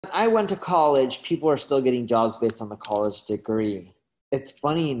I went to college, people are still getting jobs based on the college degree. It's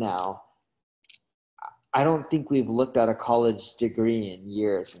funny now. I don't think we've looked at a college degree in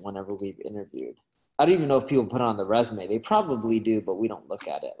years whenever we've interviewed. I don't even know if people put it on the resume. They probably do, but we don't look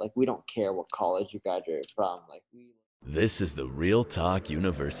at it. Like, we don't care what college you graduated from. This is the Real Talk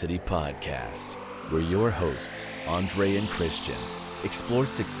University podcast, where your hosts, Andre and Christian, explore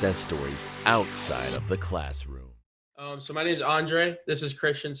success stories outside of the classroom. So my name is Andre. This is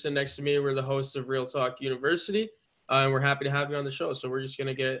Christian sitting next to me. We're the hosts of Real Talk University, and we're happy to have you on the show. So we're just going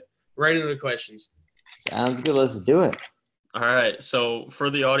to get right into the questions. Sounds good. Let's do it. All right. So for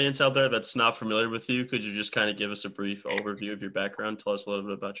the audience out there that's not familiar with you, could you just kind of give us a brief overview of your background? Tell us a little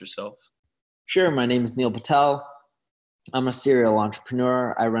bit about yourself. Sure. My name is Neil Patel. I'm a serial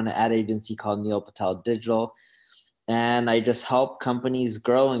entrepreneur. I run an ad agency called Neil Patel Digital, and I just help companies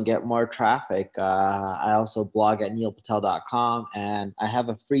grow and get more traffic. I also blog at neilpatel.com, and I have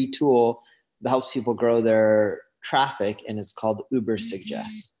a free tool that helps people grow their traffic, and it's called Uber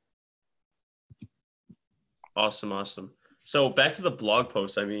Suggest. Awesome. So back to the blog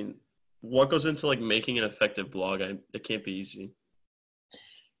post. I mean, what goes into like making an effective blog? It can't be easy.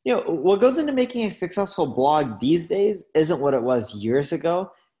 You know, what goes into making a successful blog these days isn't what it was years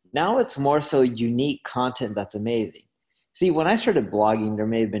ago. Now it's more so unique content that's amazing. See, when I started blogging, there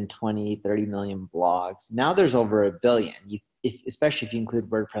may have been 20, 30 million blogs. Now there's over a billion, especially if you include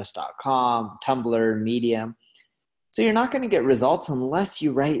WordPress.com, Tumblr, Medium. So you're not going to get results unless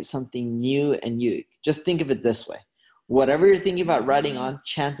you write something new and unique. Just think of it this way. Whatever you're thinking about writing on,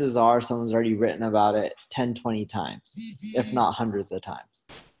 chances are someone's already written about it 10, 20 times, if not hundreds of times.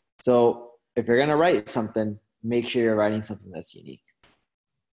 So if you're going to write something, make sure you're writing something that's unique.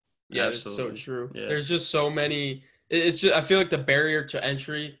 Yeah, Absolutely. That's so true. Yeah. There's just so many. It's just, I feel like the barrier to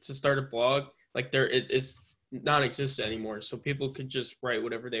entry to start a blog, like it's non-existent anymore. So people could just write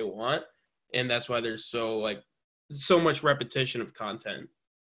whatever they want. And that's why there's so much repetition of content.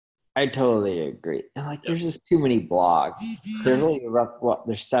 I totally agree. And there's just too many blogs. There's only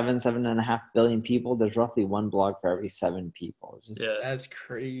there's 7.5 billion people. There's roughly one blog for every 7 people. That's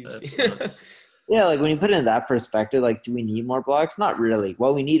crazy. That's nuts. Yeah, like when you put it in that perspective, like, do we need more blogs? Not really.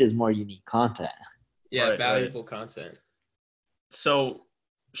 What we need is more unique content. Yeah, valuable content. So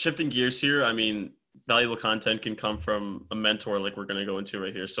shifting gears here, I mean, valuable content can come from a mentor like we're going to go into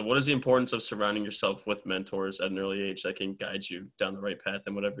right here. So what is the importance of surrounding yourself with mentors at an early age that can guide you down the right path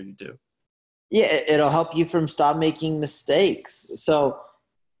in whatever you do? Yeah, it'll help you from stop making mistakes. So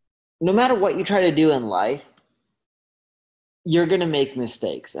no matter what you try to do in life, you're going to make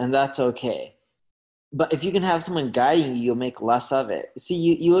mistakes, and that's okay. But if you can have someone guiding you, you'll make less of it. See,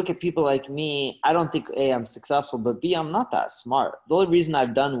 you look at people like me, I don't think, A, I'm successful, but B, I'm not that smart. The only reason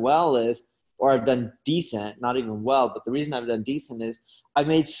I've done well or I've done decent, not even well, but the reason I've done decent is I've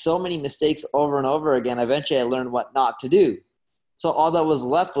made so many mistakes over and over again. Eventually I learned what not to do. So all that was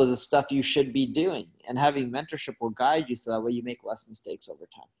left was the stuff you should be doing. And having mentorship will guide you so that way you make less mistakes over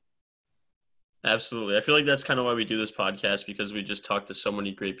time. Absolutely. I feel like that's kind of why we do this podcast, because we just talk to so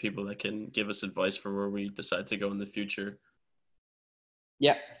many great people that can give us advice for where we decide to go in the future.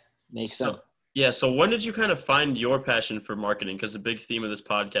 Yep. Makes sense. Yeah. So when did you kind of find your passion for marketing? Because the big theme of this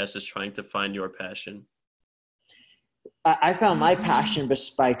podcast is trying to find your passion. I found my passion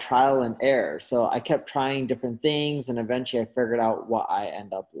just by trial and error. So I kept trying different things, and eventually I figured out what I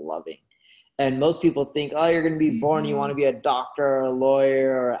end up loving. And most people think, oh, you're going to be born, you want to be a doctor or a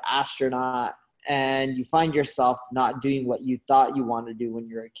lawyer or an astronaut, and you find yourself not doing what you thought you wanted to do when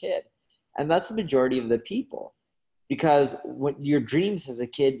you're a kid. And that's the majority of the people. Because what your dreams as a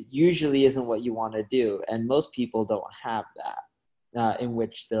kid usually isn't what you want to do. And most people don't have that, in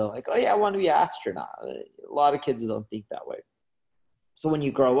which they're like, oh yeah, I want to be an astronaut. A lot of kids don't think that way. So when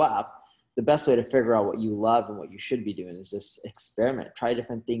you grow up, the best way to figure out what you love and what you should be doing is just experiment, try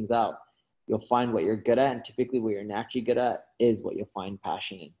different things out. You'll find what you're good at, and typically what you're naturally good at is what you'll find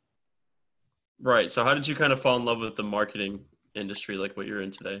passion in. Right. So how did you kind of fall in love with the marketing industry, like what you're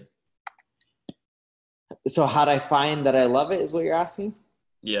in today? So how'd I find that I love it is what you're asking?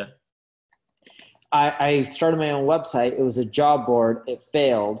 Yeah. I started my own website. It was a job board. It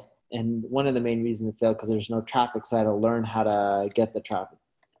failed. And one of the main reasons it failed because there's no traffic. So I had to learn how to get the traffic.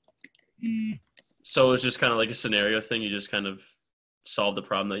 So it was just kind of like a scenario thing. You just kind of solved the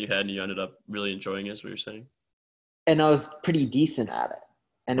problem that you had and you ended up really enjoying it, is what you're saying? And I was pretty decent at it.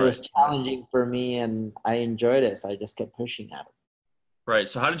 And it was challenging for me, and I enjoyed it. So I just kept pushing at it. Right.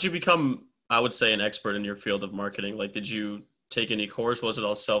 So how did you become, I would say, an expert in your field of marketing? Like, did you take any course? Was it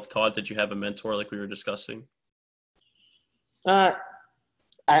all self-taught? Did you have a mentor like we were discussing?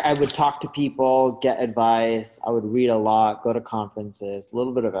 I would talk to people, get advice. I would read a lot, go to conferences, a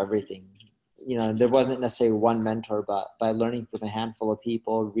little bit of everything. There wasn't necessarily one mentor, but by learning from a handful of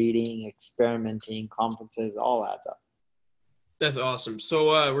people, reading, experimenting, conferences, all adds up. That's awesome.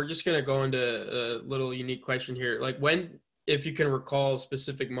 So we're just going to go into a little unique question here. Like when, if you can recall a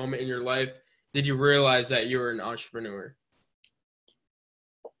specific moment in your life, did you realize that you were an entrepreneur?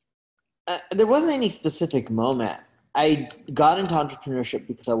 There wasn't any specific moment. I got into entrepreneurship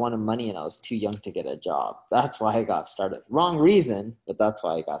because I wanted money and I was too young to get a job. That's why I got started. Wrong reason, but that's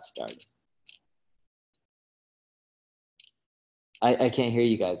why I got started. I can't hear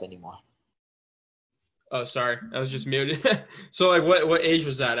you guys anymore. Oh, sorry. I was just muted. So like what age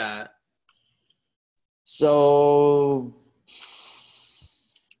was that at? So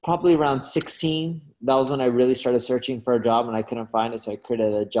probably around 16. That was when I really started searching for a job and I couldn't find it. So I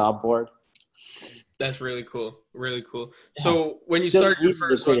created a job board. That's really cool. Really cool. Yeah. So when you started your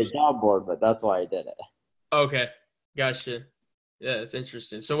first create a job board, but that's why I did it. Okay. Gotcha. Yeah, that's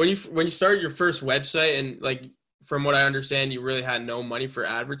interesting. So when you started your first website and like from what I understand, you really had no money for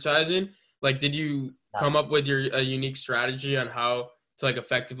advertising. Like, did you come up with a unique strategy on how to like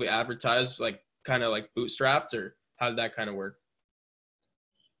effectively advertise, like kind of like bootstrapped, or how did that kind of work?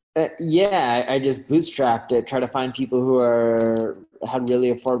 Yeah, I just bootstrapped it. Try to find people who had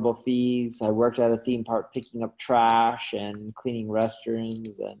really affordable fees. I worked at a theme park picking up trash and cleaning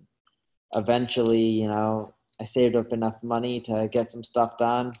restrooms, and eventually, I saved up enough money to get some stuff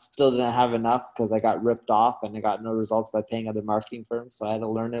done. Still didn't have enough because I got ripped off and I got no results by paying other marketing firms. So I had to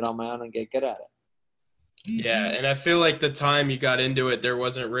learn it on my own and get good at it. Yeah, and I feel like the time you got into it, there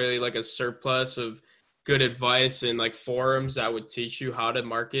wasn't really like a surplus of good advice and like forums that would teach you how to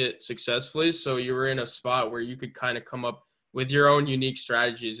market successfully. So you were in a spot where you could kind of come up with your own unique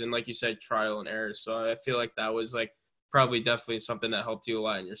strategies and, like you said, trial and error. So I feel like that was like probably definitely something that helped you a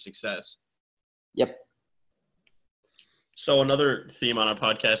lot in your success. Yep. So another theme on our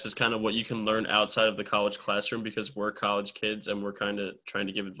podcast is kind of what you can learn outside of the college classroom, because we're college kids and we're kind of trying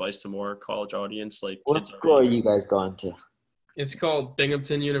to give advice to more college audience. Like, what school are you guys going to? It's called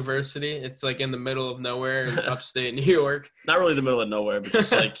Binghamton University. It's like in the middle of nowhere in upstate New York. Not really the middle of nowhere, but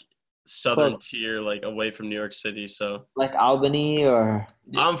just like southern tier, like away from New York City. So like Albany or?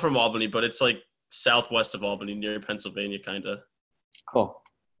 I'm from Albany, but it's like southwest of Albany, near Pennsylvania, kind of. Cool.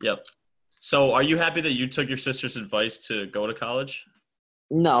 Yep. So are you happy that you took your sister's advice to go to college?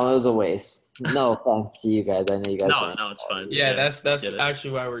 No, it was a waste. No offense to you guys. I know you guys. No, it's fine. Yeah, that's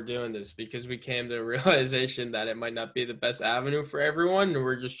actually why we're doing this, because we came to a realization that it might not be the best avenue for everyone, and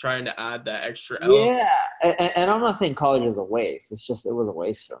we're just trying to add that extra element. Yeah, and I'm not saying college is a waste. It's just it was a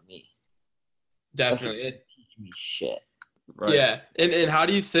waste for me. Definitely, it teach me shit. Right. Yeah, and how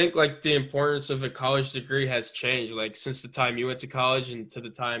do you think like the importance of a college degree has changed, like since the time you went to college and to the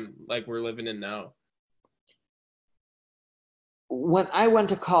time like we're living in now? When I went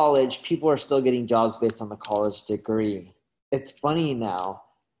to college, people are still getting jobs based on the college degree. It's funny now.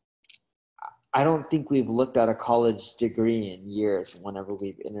 I don't think we've looked at a college degree in years whenever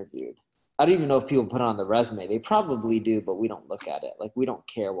we've interviewed. I don't even know if people put it on the resume. They probably do, but we don't look at it. Like, we don't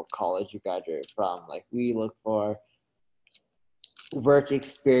care what college you graduated from. Like, we look for work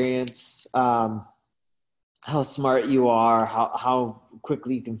experience, how smart you are, how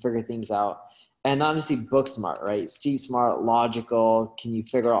quickly you can figure things out. And honestly, book smart, right? Street smart, logical. Can you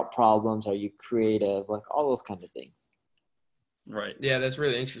figure out problems? Are you creative? Like all those kinds of things. Right. Yeah, that's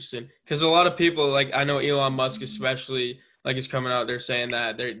really interesting. Because a lot of people, like I know Elon Musk especially, like is coming out there saying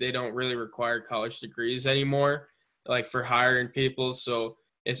that they don't really require college degrees anymore, like for hiring people. So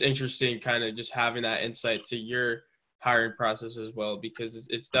it's interesting kind of just having that insight to your hiring process as well, because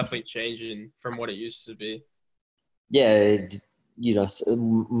it's definitely changing from what it used to be. Yeah.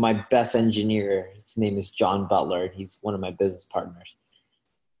 My best engineer, his name is John Butler. He's one of my business partners.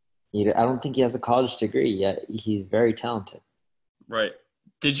 I don't think he has a college degree yet. He's very talented. Right.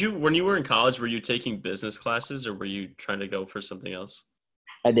 When you were in college, were you taking business classes or were you trying to go for something else?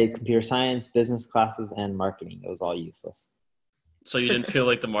 I did computer science, business classes, and marketing. It was all useless. So you didn't feel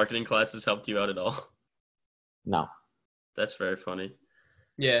like the marketing classes helped you out at all? No. That's very funny.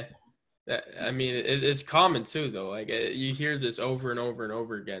 Yeah. I mean, it's common too, though. Like you hear this over and over and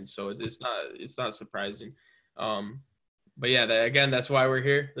over again, so it's not surprising. But yeah, that's why we're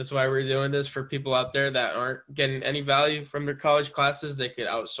here. That's why we're doing this, for people out there that aren't getting any value from their college classes. They could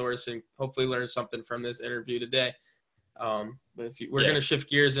outsource and hopefully learn something from this interview today. But we're going to shift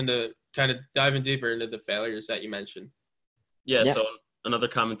gears into kind of diving deeper into the failures that you mentioned. Yeah. So another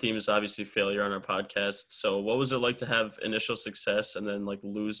common theme is obviously failure on our podcast. So what was it like to have initial success and then like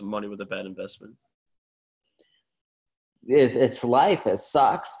lose money with a bad investment? It's life. It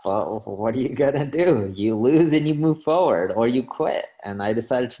sucks, but what are you gonna do? You lose and you move forward, or you quit. And I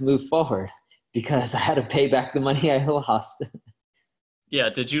decided to move forward because I had to pay back the money I lost. Yeah.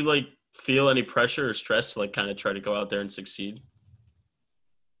 Did you like feel any pressure or stress to like kind of try to go out there and succeed?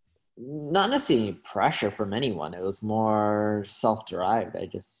 Not necessarily pressure from anyone. It was more self-derived. I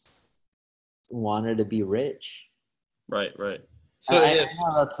just wanted to be rich. Right. Right. So I yes,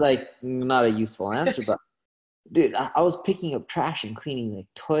 know that's like not a useful answer, but dude, I was picking up trash and cleaning like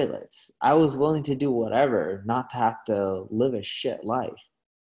toilets. I was willing to do whatever, not to have to live a shit life.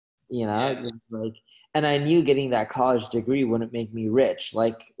 yeah, Like, and I knew getting that college degree wouldn't make me rich.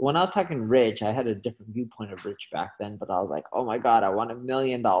 Like when I was talking rich, I had a different viewpoint of rich back then, but I was like, oh my God, I want $1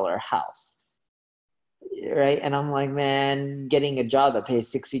 million house. Right. And I'm like, man, getting a job that pays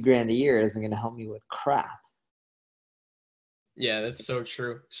 60 grand a year isn't going to help me with crap. yeah, that's so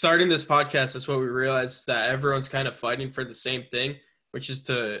true. Starting this podcast, that's what we realized is that everyone's kind of fighting for the same thing, which is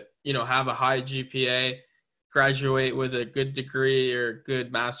to, have a high GPA, graduate with a good degree or a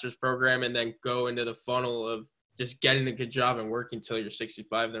good master's program, and then go into the funnel of just getting a good job and working until you're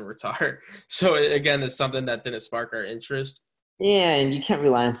 65, then retire. So again, it's something that didn't spark our interest. Yeah, and you can't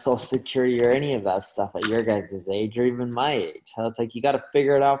rely on Social Security or any of that stuff at your guys' age or even my age. So it's like you got to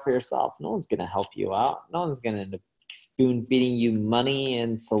figure it out for yourself. No one's going to help you out. No one's going to end up spoon feeding you money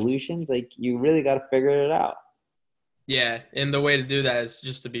and solutions. Like you really got to figure it out. Yeah, and the way to do that is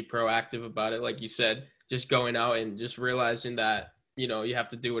just to be proactive about it. Like you said, just going out and just realizing that, you have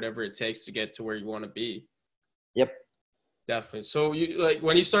to do whatever it takes to get to where you want to be. Yep. Definitely. So you like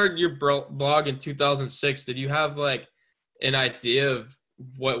when you started your blog in 2006, did you have like an idea of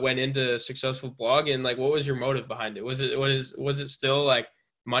what went into a successful blog, and like what was your motive behind it? Was it still like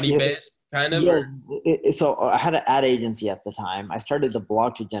money Yeah. based kind of? Yes. So I had an ad agency at the time. I started the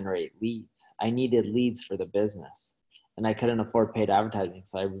blog to generate leads. I needed leads for the business, and I couldn't afford paid advertising.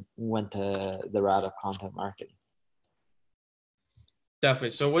 So I went to the route of content marketing.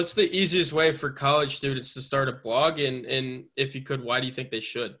 Definitely. So what's the easiest way for college students to start a blog, and if you could, why do you think they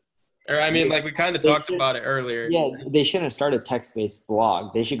should? Or I mean, like we kind of They talked should- about it earlier. Yeah, they shouldn't start a text-based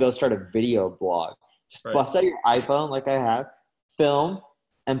blog. They should go start a video blog. Just Right. bust out your iPhone like I have, film,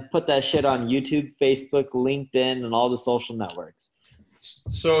 and put that shit on YouTube, Facebook, LinkedIn, and all the social networks.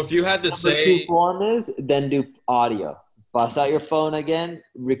 So if you had to Number say, two form is then do audio. Bust out your phone again,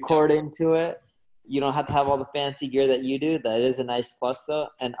 record into it. You don't have to have all the fancy gear that you do. That is a nice plus though,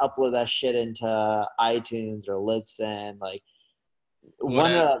 and upload that shit into iTunes or Libsyn, like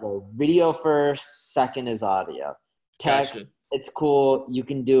one or the whatever. other. Video first, second is audio. Text, Gotcha. it's cool. You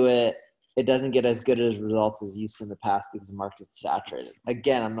can do it. It doesn't get as good as results as used to in the past because the market is saturated.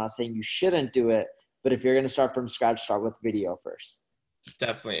 Again, I'm not saying you shouldn't do it, but if you're going to start from scratch, start with video first.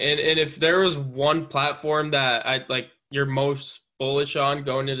 Definitely. And if there was one platform that I like you're most bullish on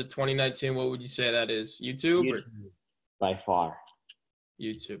going into 2019, what would you say that is? YouTube or YouTube, by far.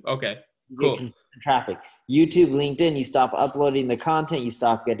 YouTube? Okay, You get cool. consistent traffic. YouTube, LinkedIn, you stop uploading the content, you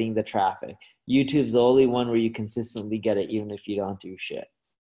stop getting the traffic. YouTube's the only one where you consistently get it even if you don't do shit.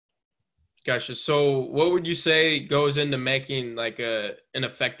 Gotcha. So what would you say goes into making like an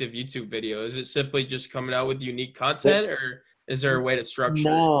effective YouTube video? Is it simply just coming out with unique content, or is there a way to structure it?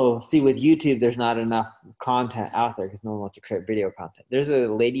 No, see, with YouTube, there's not enough content out there because no one wants to create video content. There's a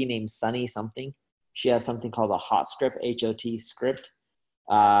lady named Sunny something. She has something called a hot script, HOT script.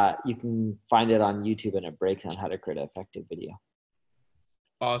 You can find it on YouTube, and it breaks down how to create an effective video.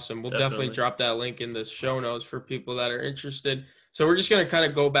 Awesome. We'll definitely Definitely. drop that link in the show notes for people that are interested. So we're just going to kind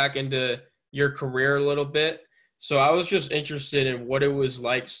of go back into your career a little bit. So I was just interested in what it was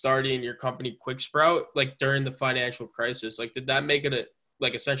like starting your company Quick Sprout, like during the financial crisis. Like, did that make it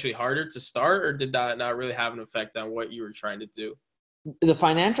like essentially harder to start, or did that not really have an effect on what you were trying to do? The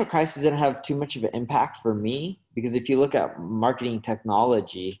financial crisis didn't have too much of an impact for me because if you look at marketing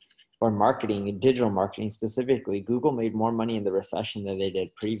technology or marketing and digital marketing specifically, Google made more money in the recession than they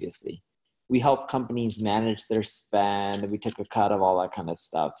did previously. We helped companies manage their spend. We took a cut of all that kind of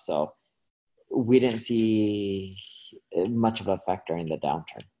stuff. So we didn't see much of an effect during the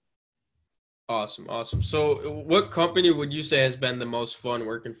downturn. Awesome. Awesome. So what company would you say has been the most fun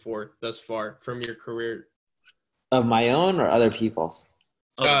working for thus far from your career? Of my own or other people's?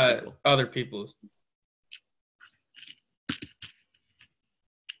 Other people. Other people's.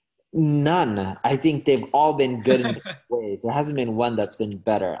 None. I think they've all been good in different ways. There hasn't been one that's been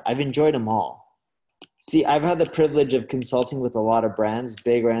better. I've enjoyed them all. See, I've had the privilege of consulting with a lot of brands,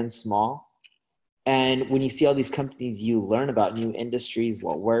 big and small. And when you see all these companies, you learn about new industries,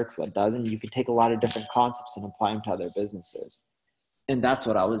 what works, what doesn't. You can take a lot of different concepts and apply them to other businesses. And that's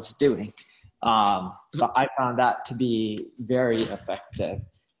what I was doing. But I found that to be very effective,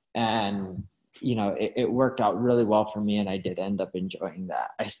 and it worked out really well for me, and I did end up enjoying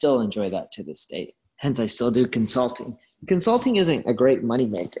that. I still enjoy that to this day. Hence, I still do consulting. Consulting isn't a great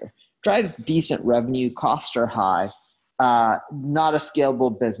moneymaker. Drives decent revenue, costs are high, not a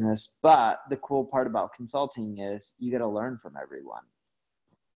scalable business. But the cool part about consulting is you get to learn from everyone.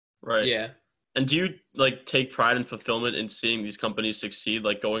 Right. Yeah. And do you like take pride and fulfillment in seeing these companies succeed,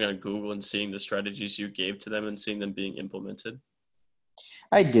 like going on Google and seeing the strategies you gave to them and seeing them being implemented?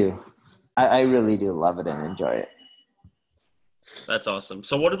 I do. I really do love it and enjoy it. That's awesome.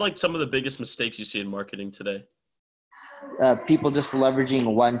 So what are like some of the biggest mistakes you see in marketing today? People just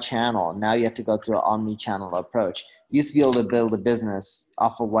leveraging one channel. Now you have to go through an omni-channel approach. You used to be able to build a business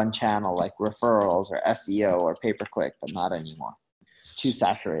off of one channel, like referrals or SEO or pay-per-click, but not anymore. It's too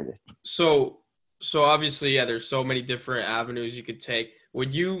saturated. So obviously, yeah, there's so many different avenues you could take.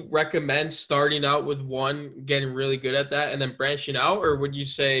 Would you recommend starting out with one, getting really good at that, and then branching out, or would you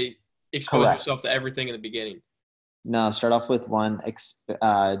say expose Correct. yourself to everything in the beginning? No, start off with one,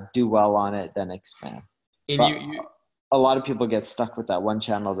 do well on it, then expand. And But you a lot of people get stuck with that one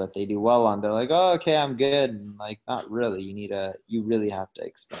channel that they do well on. They're like, oh, okay, I'm good. And like, not really. You really have to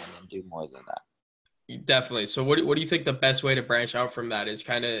expand and do more than that. definitely. So what do you think the best way to branch out from that is?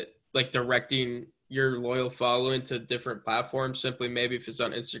 Kind of like directing your loyal following to different platforms, simply maybe if it's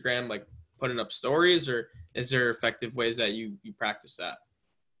on Instagram, like putting up stories, or is there effective ways that you practice that?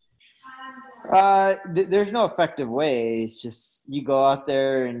 There's no effective way. It's just you go out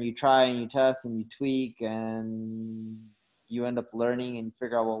there and you try and you test and you tweak and you end up learning and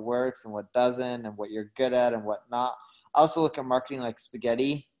figure out what works and what doesn't and what you're good at and what not. I also look at marketing like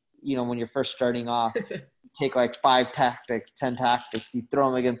spaghetti. When you're first starting off, you take like 5 tactics, 10 tactics, you throw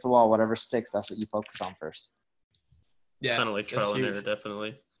them against the wall, whatever sticks, that's what you focus on first. Yeah, Kind of like trial and error,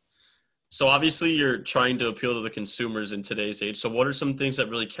 definitely. So obviously you're trying to appeal to the consumers in today's age. So what are some things that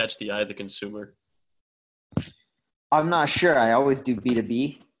really catch the eye of the consumer? I'm not sure. I always do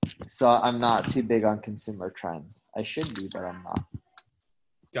B2B, so I'm not too big on consumer trends. I should be, but I'm not.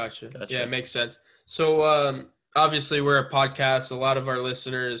 Gotcha. Yeah, it makes sense. So obviously we're a podcast. A lot of our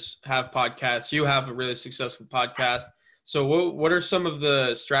listeners have podcasts. You have a really successful podcast. So what are some of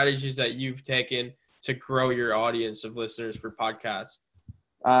the strategies that you've taken to grow your audience of listeners for podcasts?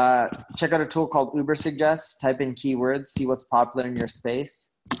 Check out a tool called Uber Suggest. Type in keywords, see what's popular in your space.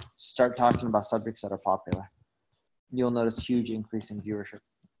 Start talking about subjects that are popular. You'll notice huge increase in viewership.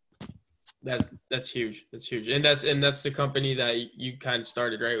 That's huge. That's huge. And that's the company that you kind of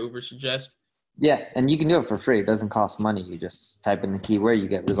started, right? Uber Suggest. Yeah, and you can do it for free. It doesn't cost money. You just type in the keyword, you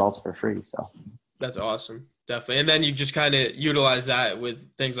get results for free. So that's awesome. Definitely. And then you just kind of utilize that with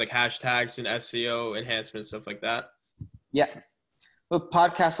things like hashtags and SEO enhancements, stuff like that. Yeah. With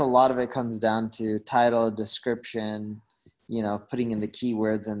podcasts, a lot of it comes down to title, description, putting in the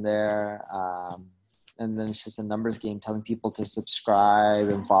keywords in there. And then it's just a numbers game, telling people to subscribe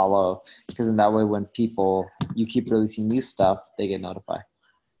and follow, because in that way, when you keep releasing new stuff, they get notified.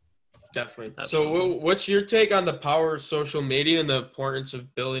 Definitely. Absolutely. So what's your take on the power of social media and the importance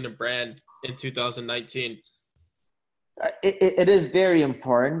of building a brand in 2019? It is very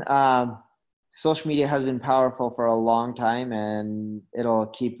important. Social media has been powerful for a long time, and it'll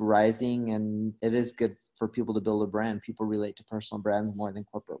keep rising, and it is good for people to build a brand. People relate to personal brands more than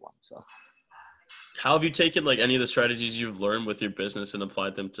corporate ones. So how have you taken like any of the strategies you've learned with your business and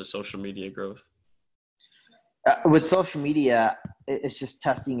applied them to social media growth? With social media, it's just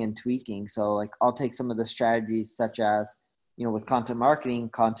testing and tweaking. So like I'll take some of the strategies such as, with content marketing,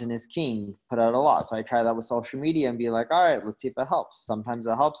 content is king, put out a lot. So I try that with social media and be like, all right, let's see if it helps. Sometimes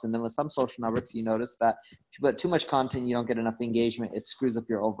it helps. And then with some social networks, you notice that if you put too much content, you don't get enough engagement. It screws up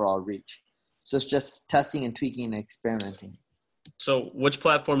your overall reach. So it's just testing and tweaking and experimenting. So which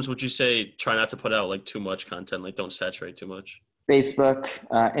platforms would you say try not to put out like too much content, like don't saturate too much? Facebook,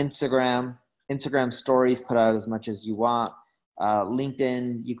 Instagram stories, put out as much as you want.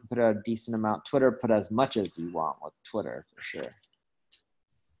 LinkedIn, you can put out a decent amount. Twitter, put as much as you want with Twitter for sure.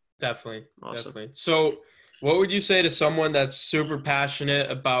 Definitely. Awesome. Definitely. So what would you say to someone that's super passionate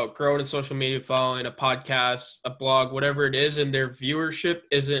about growing a social media following, a podcast, a blog, whatever it is, and their viewership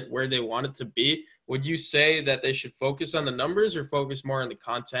isn't where they want it to be? Would you say that they should focus on the numbers or focus more on the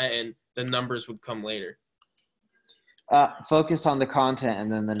content and the numbers would come later? Focus on the content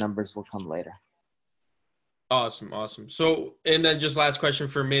and then the numbers will come later. Awesome. So, and then just last question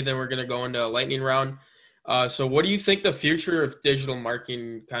for me, then we're going to go into a lightning round. So what do you think the future of digital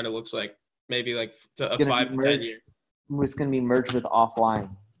marketing kind of looks like? Maybe like a 5 to 10 years. It's going to be merged with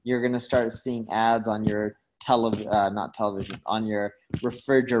offline. You're going to start seeing ads on your not television, on your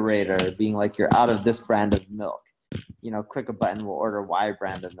refrigerator, being like, you're out of this brand of milk. Click a button, we'll order Y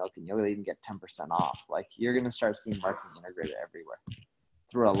brand of milk, and you'll even get 10% off. Like, you're going to start seeing marketing integrated everywhere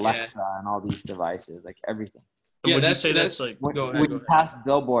through Alexa and all these devices, like everything. And would you say that's like, when go ahead. you pass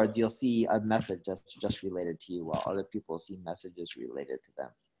billboards, you'll see a message that's just related to you, while other people see messages related to them.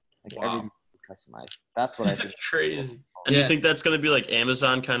 Like, everything customized. That's what I think. That's crazy. And do you think that's going to be like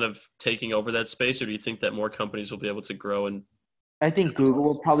Amazon kind of taking over that space, or do you think that more companies will be able to grow? And I think Google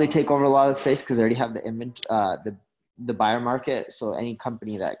will probably take over a lot of the space because they already have the image, the buyer market. So any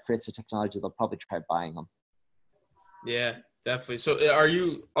company that creates a technology, they'll probably try buying them. Yeah, definitely. So are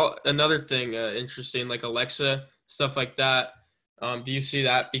you another thing interesting, like Alexa, stuff like that? Do you see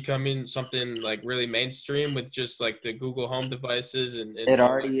that becoming something like really mainstream with just like the Google Home devices and it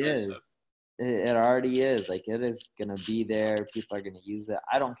already is. It already is. Like, it is going to be there. People are going to use it.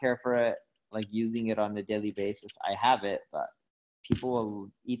 I don't care for it, like using it on a daily basis. I have it, but people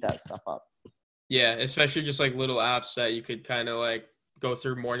will eat that stuff up. Yeah, especially just like little apps that you could kind of like go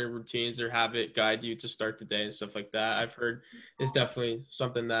through morning routines or have it guide you to start the day and stuff like that. I've heard it's definitely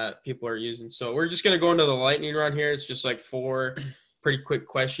something that people are using. So we're just going to go into the lightning round here. It's just like 4 pretty quick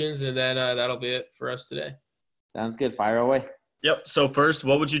questions, and then that'll be it for us today. Sounds good. Fire away. Yep. So first,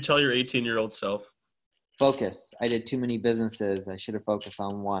 what would you tell your 18-year-old self? Focus. I did too many businesses. I should have focused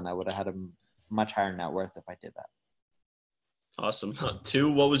on one. I would have had a much higher net worth if I did that. Awesome.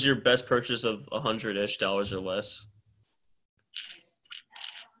 2, what was your best purchase of $100-ish or less?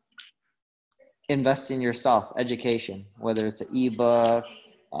 Invest in yourself. Education, whether it's an ebook,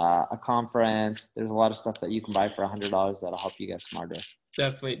 a conference. There's a lot of stuff that you can buy for $100 that'll help you get smarter.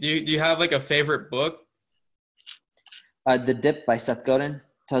 Definitely. Do you have like a favorite book? The Dip by Seth Godin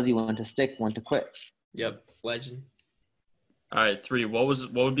tells you when to stick, when to quit. Yep, legend. All right, 3, what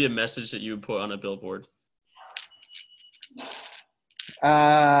would be a message that you would put on a billboard?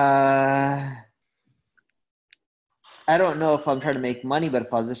 I don't know if I'm trying to make money, but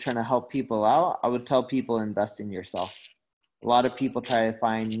if I was just trying to help people out, I would tell people invest in yourself. A lot of people try to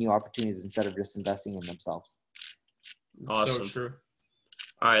find new opportunities instead of just investing in themselves. Awesome. So true.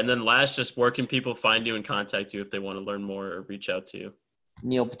 All right, and then last, just where can people find you and contact you if they want to learn more or reach out to you?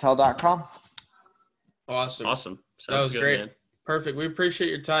 NeilPatel.com. Awesome. That Sounds was good, great. man. Perfect. We appreciate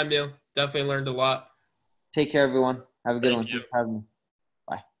your time, Neil. Definitely learned a lot. Take care, everyone. Have a good one. Thank you. Thanks for having me.